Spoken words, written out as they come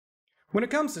When it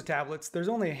comes to tablets, there's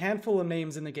only a handful of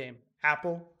names in the game: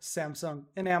 Apple, Samsung,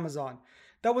 and Amazon.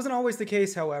 That wasn't always the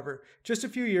case, however. Just a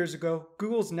few years ago,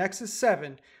 Google's Nexus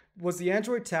 7 was the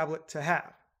Android tablet to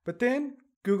have. But then,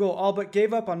 Google all but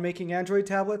gave up on making Android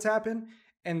tablets happen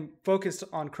and focused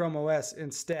on Chrome OS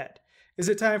instead. Is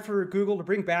it time for Google to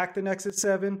bring back the Nexus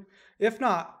 7? If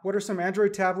not, what are some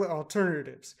Android tablet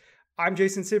alternatives? I'm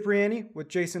Jason Cipriani with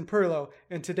Jason Perlow,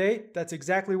 and today that's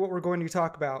exactly what we're going to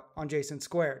talk about on Jason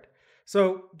Squared.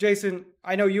 So, Jason,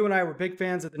 I know you and I were big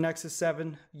fans of the Nexus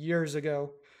 7 years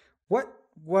ago. What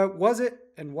was it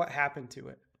and what happened to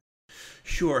it?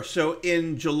 Sure. So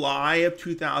in July of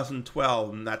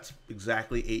 2012, and that's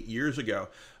exactly 8 years ago,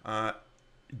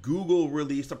 Google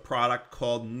released a product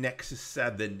called Nexus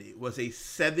 7. It was a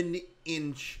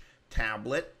 7-inch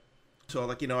tablet, so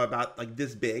about like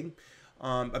this big,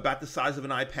 about the size of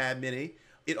an iPad mini.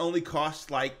 It only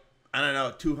cost like, I don't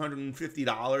know,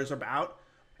 $250 about.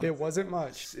 It wasn't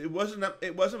much. It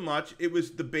wasn't much. It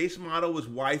was, the base model was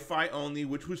Wi-Fi only,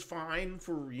 which was fine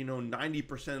for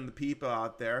 90% of the people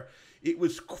out there. It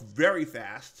was very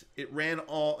fast. It ran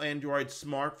all Android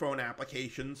smartphone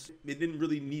applications. It didn't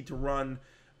really need to run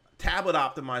tablet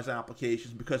optimized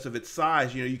applications because of its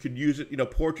size. You could use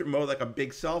it, portrait mode like a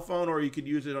big cell phone, or you could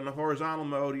use it on a horizontal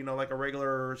mode, like a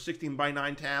regular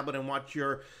 16:9 tablet, and watch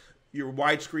your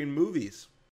widescreen movies.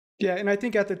 Yeah, and I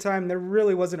think at the time there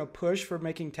really wasn't a push for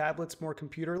making tablets more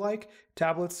computer-like.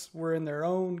 Tablets were in their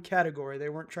own category. They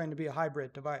weren't trying to be a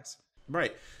hybrid device.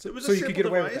 Right. So it was so a you simple could get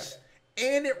away device, with that.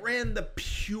 and it ran the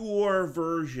pure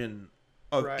version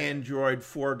of Android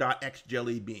 4.x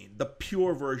Jelly Bean, the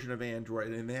pure version of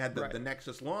Android. And they had the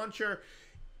Nexus launcher,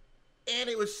 and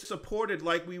it was supported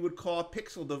like we would call a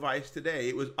Pixel device today.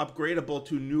 It was upgradable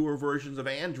to newer versions of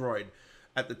Android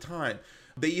at the time.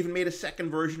 They even made a second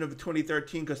version of the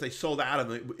 2013 because they sold out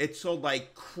of it. It sold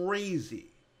like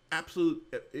crazy.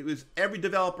 It was every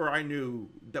developer I knew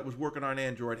that was working on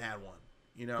Android had one.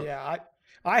 Yeah,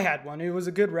 I had one. It was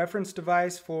a good reference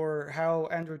device for how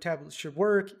Android tablets should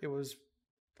work. It was,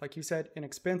 like you said,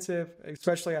 inexpensive,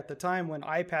 especially at the time when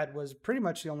iPad was pretty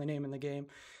much the only name in the game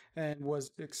and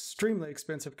was extremely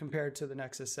expensive compared to the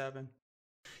Nexus 7.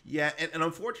 Yeah, and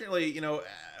unfortunately,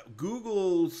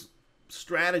 Google's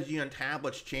strategy on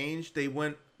tablets changed. They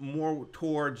went more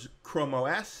towards Chrome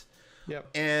OS. Yep.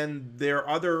 And their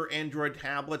other Android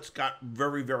tablets got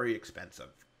very, very expensive.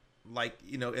 Like,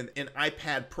 an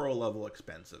iPad Pro level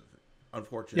expensive,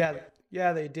 unfortunately.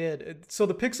 Yeah, they did. So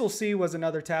the Pixel C was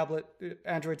another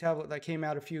Android tablet that came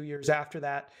out a few years after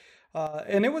that.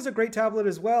 And it was a great tablet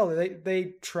as well.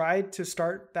 They tried to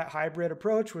start that hybrid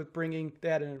approach with they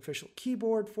had an official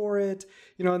keyboard for it,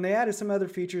 and they added some other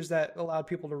features that allowed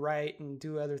people to write and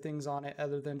do other things on it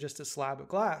other than just a slab of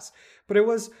glass. But it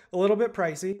was a little bit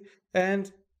pricey. And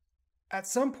at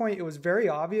some point, it was very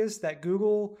obvious that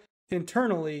Google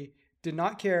internally did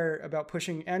not care about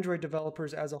pushing Android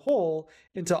developers as a whole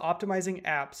into optimizing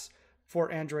apps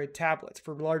for Android tablets,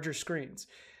 for larger screens.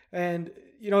 And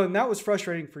that was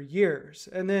frustrating for years.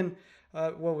 And then,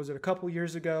 what was it? A couple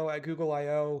years ago at Google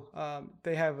I/O,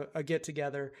 they have a get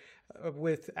together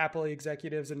with Apple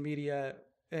executives and media.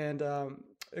 And a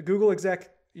Google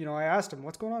exec, I asked him,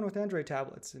 "What's going on with Android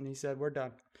tablets?" And he said, "We're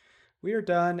done. We are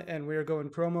done, and we are going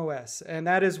Chrome OS." And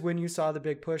that is when you saw the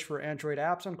big push for Android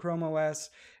apps on Chrome OS,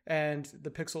 and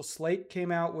the Pixel Slate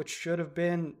came out, which would have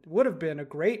been a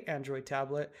great Android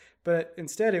tablet, but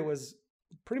instead it was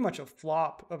pretty much a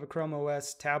flop of a Chrome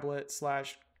OS tablet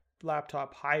 /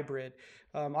 laptop hybrid.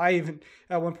 I even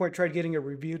at one point tried getting a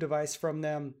review device from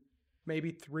them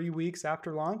maybe 3 weeks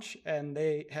after launch, and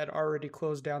they had already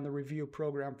closed down the review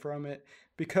program from it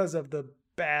because of the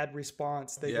bad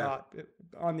response they got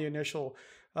on the initial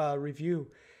review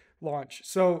launch.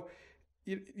 So,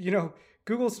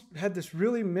 Google's had this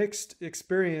really mixed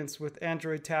experience with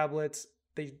Android tablets.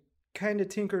 They kind of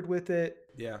tinkered with it.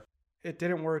 Yeah. It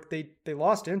didn't work. They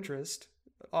lost interest,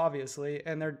 obviously,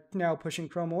 and they're now pushing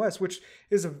Chrome OS, which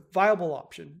is a viable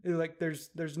option. Like there's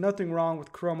nothing wrong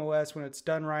with Chrome OS when it's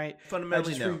done right.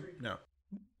 Fundamentally,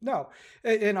 No.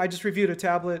 And I just reviewed a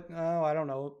tablet,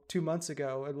 2 months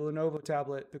ago, a Lenovo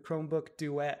tablet, the Chromebook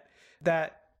Duet,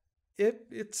 that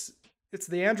it's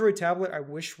the Android tablet I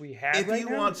wish we had if right you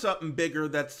now. Want something bigger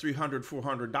that's $300,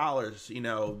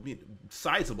 $400,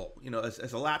 sizable,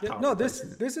 as a laptop. No, this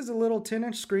is a little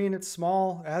 10-inch screen. It's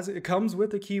small. It comes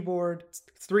with a keyboard.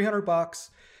 It's $300.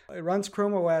 It runs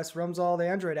Chrome OS, runs all the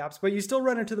Android apps, but you still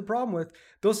run into the problem with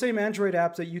those same Android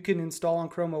apps that you can install on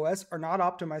Chrome OS are not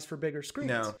optimized for bigger screens.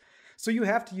 No. So you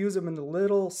have to use them in the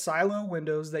little silo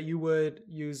windows that you would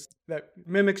use that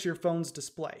mimics your phone's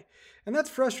display. And that's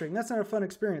frustrating. That's not a fun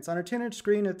experience. On a 10-inch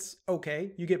screen, it's okay.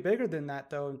 You get bigger than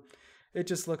that though, and it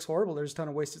just looks horrible. There's a ton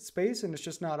of wasted space and it's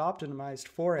just not optimized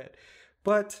for it.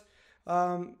 But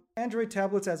Android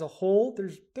tablets as a whole,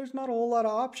 there's not a whole lot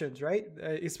of options, right?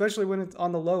 Especially when it's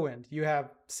on the low end. You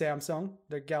have Samsung,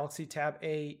 the Galaxy Tab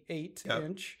A8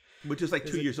 inch, which is like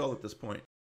 2 years old at this point.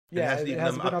 Yeah, it hasn't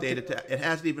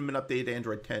even been updated to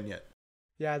Android 10 yet.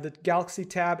 Yeah, the Galaxy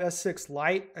Tab S6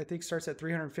 Lite, I think, starts at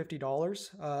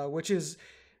 $350, which is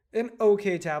an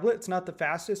okay tablet. It's not the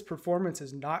fastest. Performance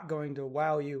is not going to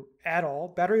wow you at all.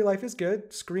 Battery life is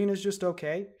good. Screen is just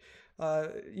okay.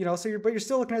 But you're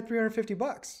still looking at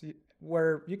 $350,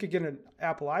 where you could get an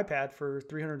Apple iPad for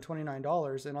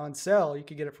 $329, and on sale you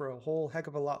could get it for a whole heck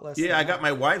of a lot less. Yeah, I got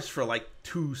my wife's for like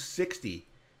 $260,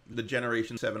 the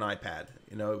Generation 7 iPad.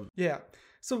 Yeah.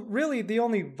 So really, the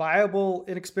only viable,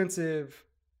 inexpensive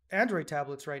Android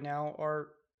tablets right now are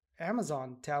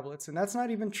Amazon tablets, and that's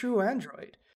not even true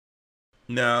Android.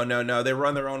 No. They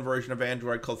run their own version of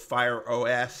Android called Fire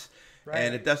OS, right.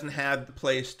 And it doesn't have the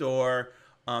Play Store.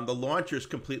 The launcher is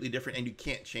completely different, and you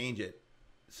can't change it.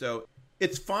 So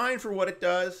it's fine for what it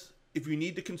does. If you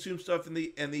need to consume stuff in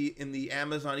the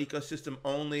Amazon ecosystem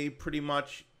only, pretty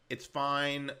much it's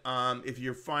fine. If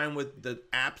you're fine with the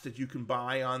apps that you can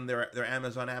buy on their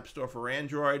Amazon App Store for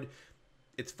Android,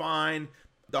 it's fine.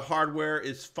 The hardware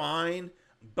is fine,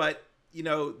 but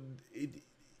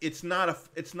it's not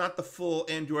the full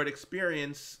Android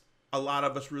experience a lot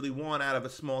of us really want out of a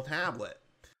small tablet.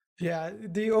 Yeah,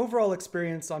 the overall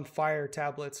experience on Fire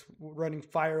tablets running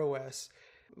Fire OS,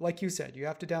 like you said, you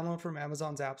have to download from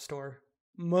Amazon's App Store.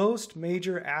 Most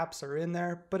major apps are in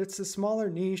there, but it's the smaller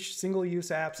niche single-use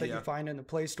apps that you find in the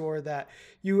Play Store that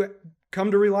you come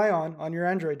to rely on your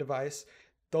Android device.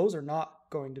 Those are not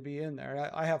going to be in there.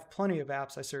 I have plenty of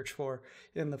apps I search for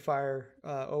in the Fire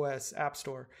OS App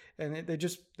Store, and they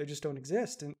just don't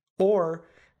exist. Or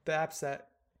the apps that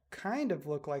kind of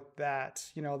look like that,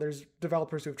 there's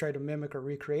developers who've tried to mimic or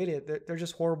recreate it. They're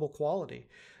just horrible quality.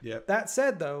 Yep. That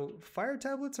said, though, Fire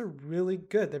tablets are really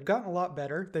good. They've gotten a lot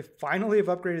better. They finally have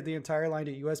upgraded the entire line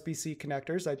to USB-C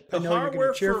connectors. I know you're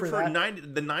going to cheer for that.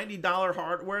 The $90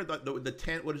 hardware, the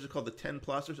 10, what is it called, the 10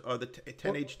 Plus or the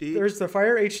 10 HD? There's the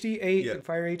Fire HD 8 and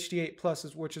Fire HD 8 Plus,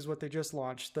 which is what they just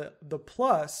launched. The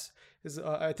Plus is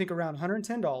I think around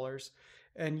 $110.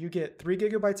 And you get 3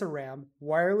 gigabytes of RAM,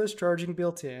 wireless charging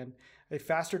built in, a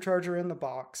faster charger in the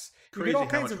box. Crazy how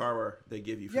much hardware they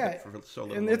give you for so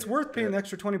little. And it's worth paying the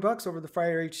extra $20 over the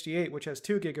Fire HD8, which has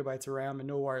 2 gigabytes of RAM and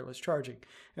no wireless charging.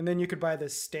 And then you could buy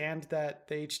this stand that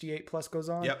the HD8 Plus goes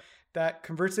on that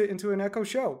converts it into an Echo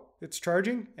Show. It's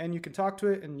charging, and you can talk to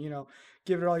it and,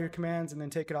 give it all your commands and then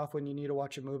take it off when you need to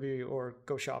watch a movie or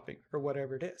go shopping or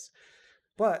whatever it is.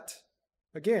 But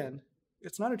again,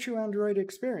 it's not a true Android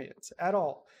experience at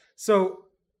all. So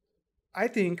I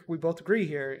think we both agree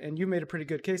here, and you made a pretty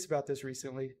good case about this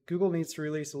recently. Google needs to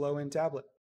release a low-end tablet.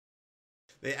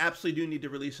 They absolutely do need to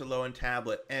release a low-end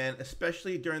tablet, and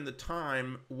especially during the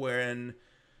time when,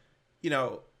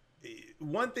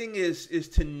 one thing is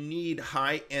to need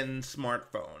high-end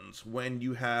smartphones when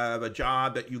you have a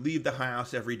job that you leave the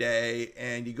house every day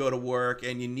and you go to work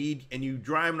and you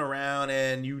driving around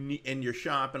and you're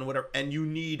shopping, whatever, and you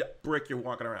need a brick you're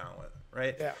walking around with,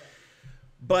 right? Yeah.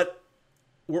 But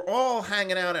we're all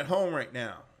hanging out at home right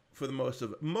now for the most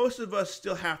of it. Most of us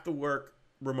still have to work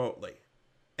remotely,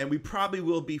 and we probably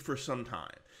will be for some time.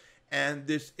 And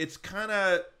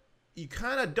you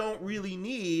kind of don't really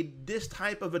need this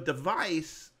type of a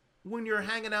device when you're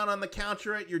hanging out on the couch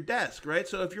or at your desk, right?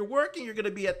 So if you're working, you're going to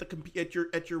be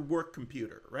at your work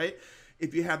computer, right?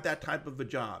 If you have that type of a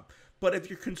job. But if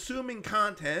you're consuming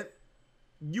content,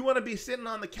 you want to be sitting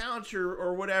on the couch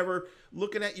or whatever,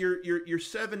 looking at your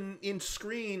 7-inch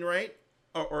screen, right?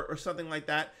 Or something like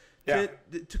that. Yeah.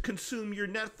 To consume your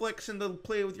Netflix and to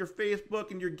play with your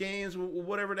Facebook and your games,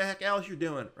 whatever the heck else you're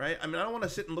doing, right? I mean, I don't want to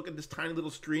sit and look at this tiny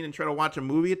little screen and try to watch a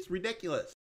movie. It's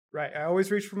ridiculous. Right. I always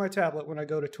reach for my tablet when I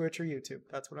go to Twitch or YouTube.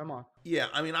 That's what I'm on. Yeah.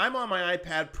 I mean, I'm on my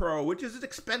iPad Pro, which is an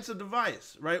expensive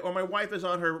device, right? Or my wife is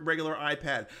on her regular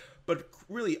iPad. But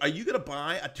really, are you going to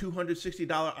buy a $260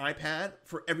 iPad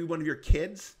for every one of your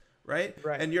kids? Right?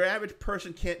 And your average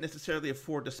person can't necessarily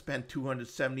afford to spend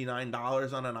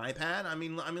 $279 on an iPad. I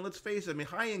mean, let's face it. I mean,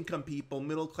 high-income people,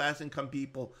 middle-class income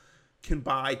people can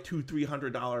buy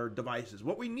 $200-$300 devices.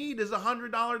 What we need is a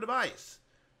 $100 device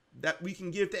that we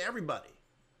can give to everybody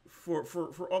for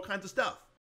all kinds of stuff.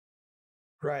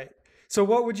 Right. So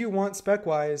what would you want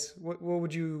spec-wise? What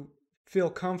would you feel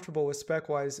comfortable with spec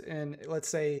wise in, let's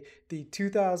say, the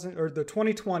 2000 or the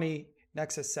 2020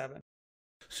 Nexus 7?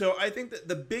 So I think that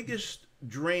the biggest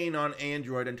drain on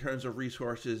Android in terms of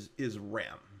resources is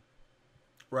RAM,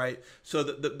 right? So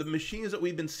the machines that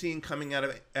we've been seeing coming out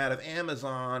of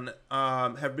Amazon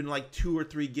have been like 2 or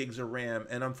 3 gigs of RAM,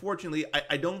 and unfortunately,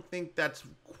 I don't think that's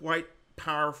quite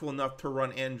powerful enough to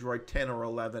run Android 10 or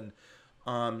 11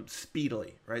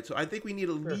 speedily, right? So I think we need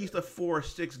at least a 4 or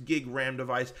 6 gig RAM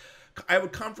device. I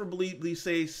would comfortably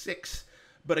say 6.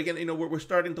 But again, we're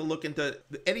starting to look into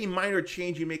any minor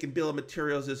change you make in bill of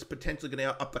materials is potentially going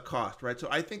to up the cost, right? So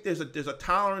I think there's a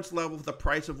tolerance level for the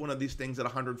price of one of these things at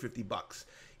 $150.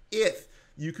 If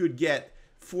you could get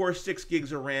 4 or 6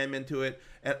 gigs of RAM into it,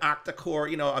 an octa-core,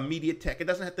 a MediaTek. It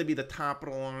doesn't have to be the top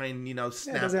of the line,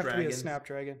 Snapdragon. It doesn't have to be a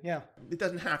Snapdragon. Yeah. It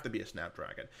doesn't have to be a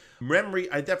Snapdragon.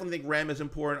 Memory, I definitely think RAM is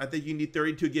important. I think you need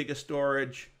 32 gig of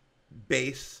storage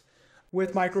base.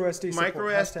 With micro SD support. Micro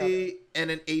SD and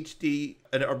an HD,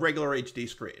 a regular HD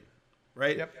screen,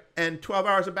 right? Yep. And 12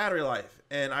 hours of battery life.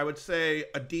 And I would say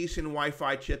a decent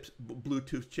Wi-Fi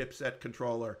Bluetooth chipset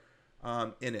controller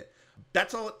in it.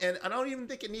 That's all. And I don't even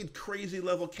think it needs crazy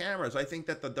level cameras. I think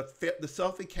that the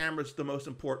selfie camera is the most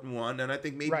important one. And I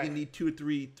think maybe you need 2 or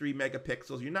 3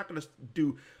 megapixels. You're not going to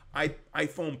do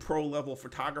iPhone Pro level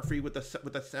photography with a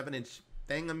 7-inch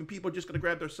thing. I mean, people are just going to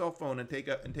grab their cell phone and take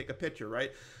a picture,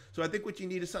 right? So I think what you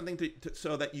need is something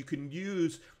so that you can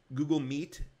use Google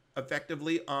Meet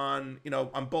effectively on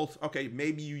both. Okay,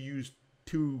 maybe you use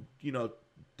 2,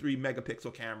 3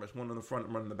 megapixel cameras, one on the front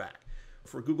and one on the back,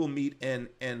 for Google Meet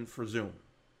and for Zoom.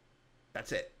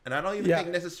 That's it. And I don't even think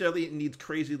necessarily it needs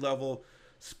crazy level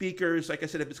speakers. Like I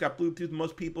said, if it's got Bluetooth,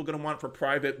 most people are going to want it for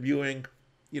private viewing.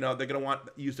 They're going to want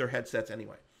to use their headsets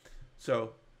anyway.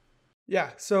 So.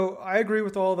 Yeah, so I agree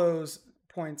with all those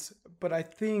points, but I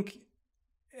think,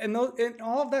 and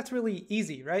all of that's really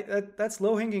easy, right? That's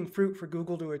low-hanging fruit for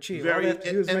Google to achieve. All they have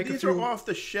to do is make these are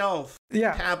off-the-shelf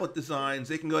tablet designs.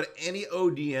 They can go to any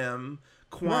ODM,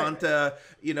 Quanta,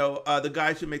 the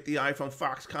guys who make the iPhone,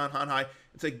 Foxconn, Hanhai,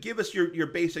 and say, give us your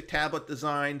basic tablet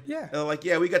design. Yeah. They're like,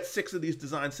 yeah, we got 6 of these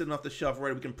designs sitting off the shelf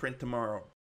ready. We can print tomorrow.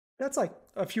 That's like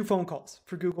a few phone calls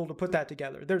for Google to put that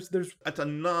together. That's a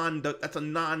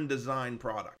non-design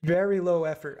product. Very low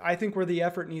effort. I think where the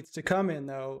effort needs to come in,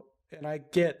 though, and I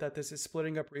get that this is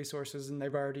splitting up resources and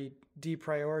they've already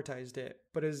deprioritized it,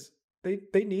 but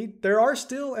there are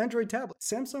still Android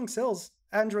tablets. Samsung sells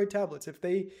Android tablets. If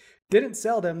they didn't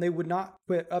sell them, they would not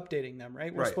quit updating them,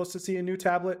 right? We're supposed to see a new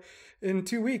tablet in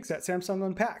 2 weeks at Samsung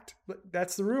Unpacked.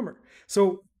 That's the rumor.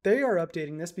 So they are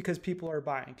updating this because people are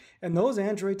buying. And those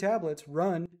Android tablets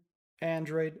run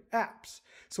Android apps.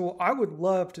 So I would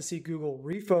love to see Google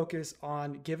refocus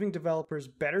on giving developers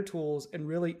better tools and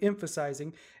really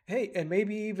emphasizing, hey, and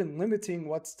maybe even limiting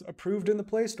what's approved in the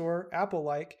Play Store,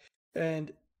 Apple-like,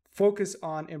 and focus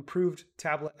on improved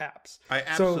tablet apps. I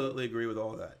absolutely agree with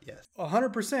all of that, yes.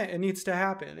 100% it needs to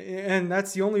happen. And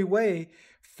that's the only way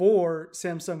for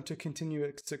Samsung to continue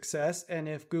its success, and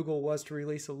if Google was to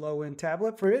release a low-end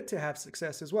tablet, for it to have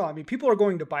success as well. I mean, people are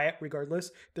going to buy it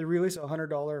regardless. They release a $100,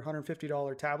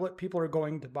 $150 tablet, people are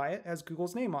going to buy it, has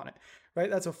Google's name on it, right?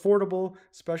 That's affordable,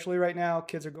 especially right now.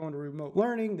 Kids are going to remote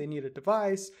learning. They need a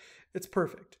device. It's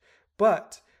perfect.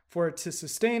 But for it to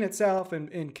sustain itself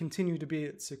and continue to be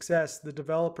its success, the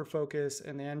developer focus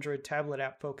and the Android tablet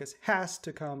app focus has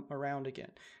to come around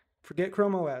again. Forget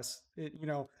Chrome OS.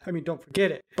 Don't forget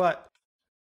it, but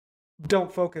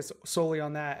don't focus solely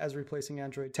on that as replacing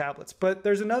Android tablets. But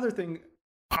there's another thing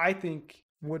I think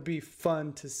would be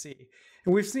fun to see.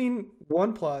 And we've seen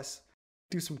OnePlus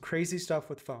do some crazy stuff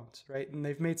with phones, right? And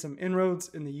they've made some inroads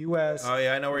in the US. Oh,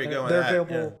 yeah, I know where you're going with that. They're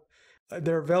available. Yeah.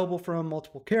 They're available from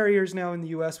multiple carriers now in the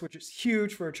US, which is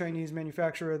huge for a Chinese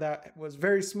manufacturer that was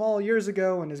very small years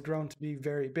ago and has grown to be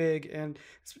very big. And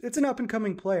it's an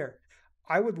up-and-coming player.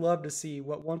 I would love to see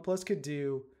what OnePlus could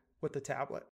do with the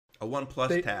tablet. A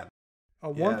OnePlus tab.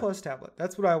 OnePlus tablet.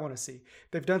 That's what I want to see.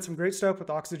 They've done some great stuff with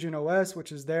Oxygen OS,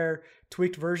 which is their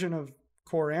tweaked version of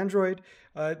core Android.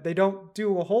 They don't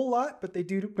do a whole lot, but they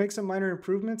do make some minor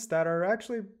improvements that are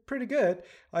actually pretty good.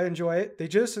 I enjoy it. They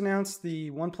just announced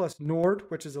the OnePlus Nord,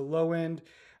 which is a low-end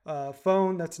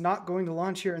phone that's not going to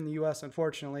launch here in the US,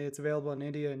 unfortunately. It's available in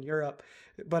India and Europe,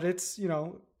 but it's,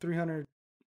 300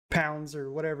 pounds or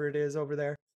whatever it is over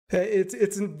there.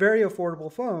 It's a very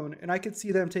affordable phone, and I could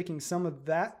see them taking some of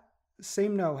that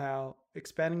same know-how,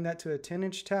 expanding that to a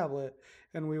 10-inch tablet,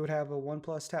 and we would have a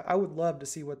OnePlus tab. I would love to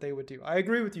see what they would do. I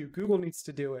agree with you. Google needs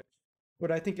to do it, but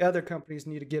I think other companies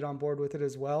need to get on board with it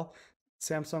as well.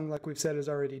 Samsung, like we've said, is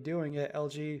already doing it.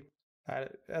 LG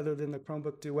other than the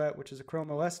Chromebook Duet, which is a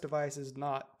Chrome OS device, is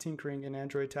not tinkering in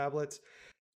Android tablets.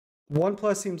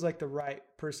 OnePlus seems like the right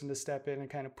person to step in and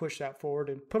kind of push that forward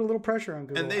and put a little pressure on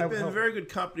Google. And they've been a very good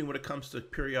company when it comes to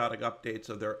periodic updates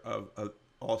of their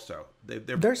also.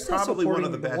 They're probably one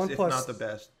of the best, OnePlus, if not the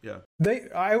best. Yeah.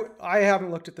 I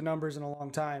haven't looked at the numbers in a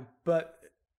long time, but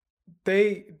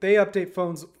they update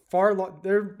phones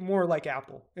they're more like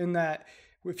Apple in that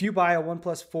if you buy a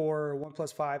OnePlus 4 or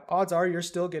OnePlus 5, odds are you're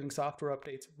still getting software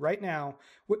updates right now,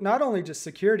 with not only just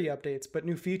security updates, but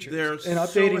new features. They're and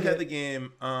updating so ahead of the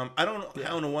game. I don't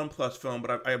own a OnePlus phone,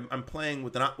 but I'm playing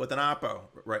with an Oppo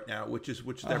right now, which is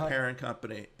their parent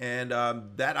company. And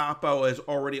that Oppo is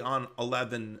already on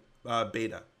 11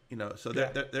 beta, so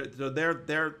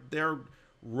they're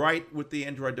right with the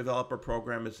Android developer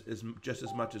program is just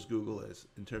as much as Google is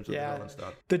in terms of development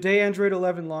stuff. The day Android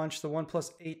 11 launched, the OnePlus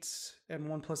 8s and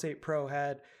OnePlus 8 Pro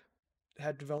had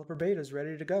developer betas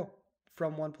ready to go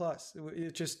from OnePlus.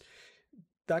 It just,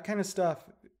 that kind of stuff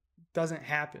doesn't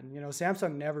happen.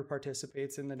 Samsung never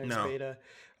participates in the next beta.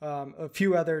 A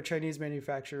few other Chinese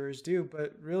manufacturers do,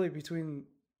 but really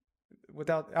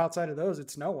outside of those,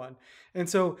 it's no one. And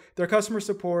so their customer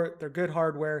support, their good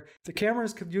hardware, the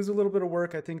cameras could use a little bit of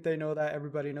work. I think they know that.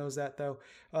 Everybody knows that though.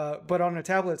 But on a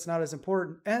tablet, it's not as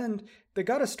important. And they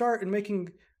got to start in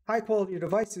making high quality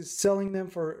devices, selling them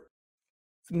for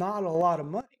not a lot of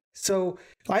money. So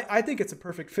I think it's a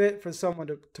perfect fit for someone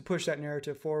to push that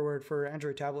narrative forward for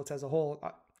Android tablets as a whole.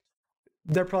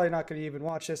 They're probably not going to even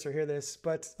watch this or hear this,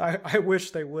 but I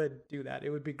wish they would do that. It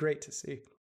would be great to see.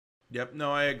 Yep.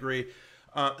 No, I agree.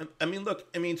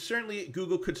 Certainly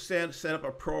Google could set up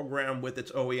a program with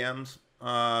its OEMs.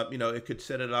 It could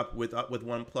set it up with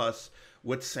OnePlus,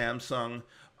 with Samsung,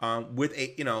 with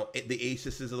the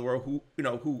Asuses of the world.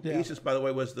 Asus, by the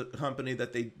way, was the company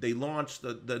that they launched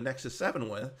the Nexus 7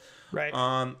 with. Right.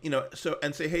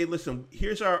 And say, hey, listen,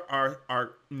 here's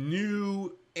our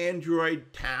new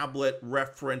Android tablet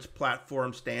reference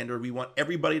platform standard. We want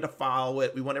everybody to follow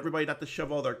it. We want everybody not to shove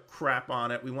all their crap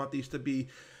on it. We want these to be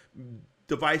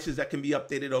devices that can be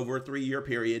updated over a 3-year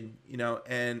period,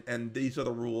 and these are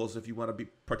the rules if you want to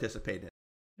participate in.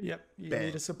 Yep. You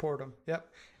need to support them. Yep.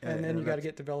 And then you got to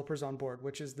get developers on board,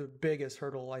 which is the biggest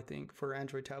hurdle, I think, for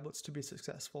Android tablets to be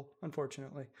successful,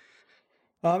 unfortunately.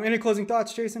 Any closing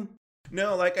thoughts, Jason?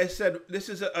 No, like I said, this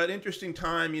is an interesting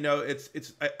time.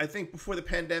 I think before the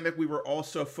pandemic, we were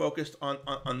also focused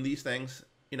on these things,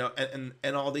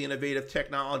 and all the innovative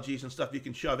technologies and stuff you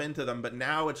can shove into them. But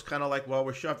now it's kind of like, well,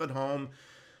 we're shoved at home.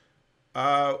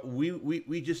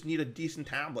 We just need a decent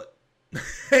tablet.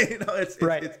 It's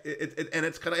right.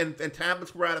 It's kind of, and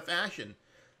tablets were out of fashion,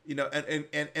 and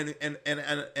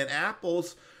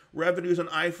Apple's revenues on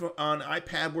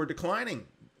iPad were declining.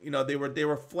 They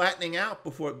were flattening out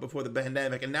before the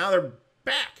pandemic, and now they're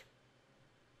back,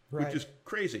 right. Which is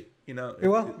crazy.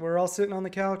 Well, we're all sitting on the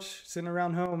couch, sitting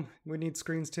around home. We need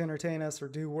screens to entertain us or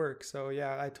do work. So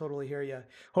yeah, I totally hear you.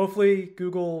 Hopefully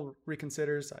Google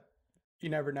reconsiders. You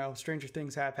never know. Stranger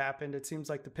things have happened. It seems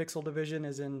like the Pixel division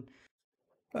is in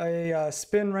a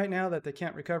spin right now that they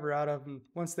can't recover out of. And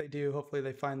once they do, hopefully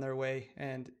they find their way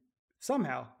and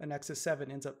somehow a Nexus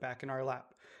 7 ends up back in our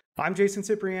lap. I'm Jason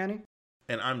Cipriani.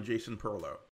 And I'm Jason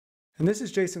Perlow. And this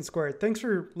is Jason Squared. Thanks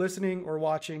for listening or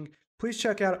watching. Please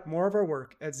check out more of our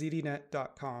work at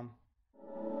zdnet.com.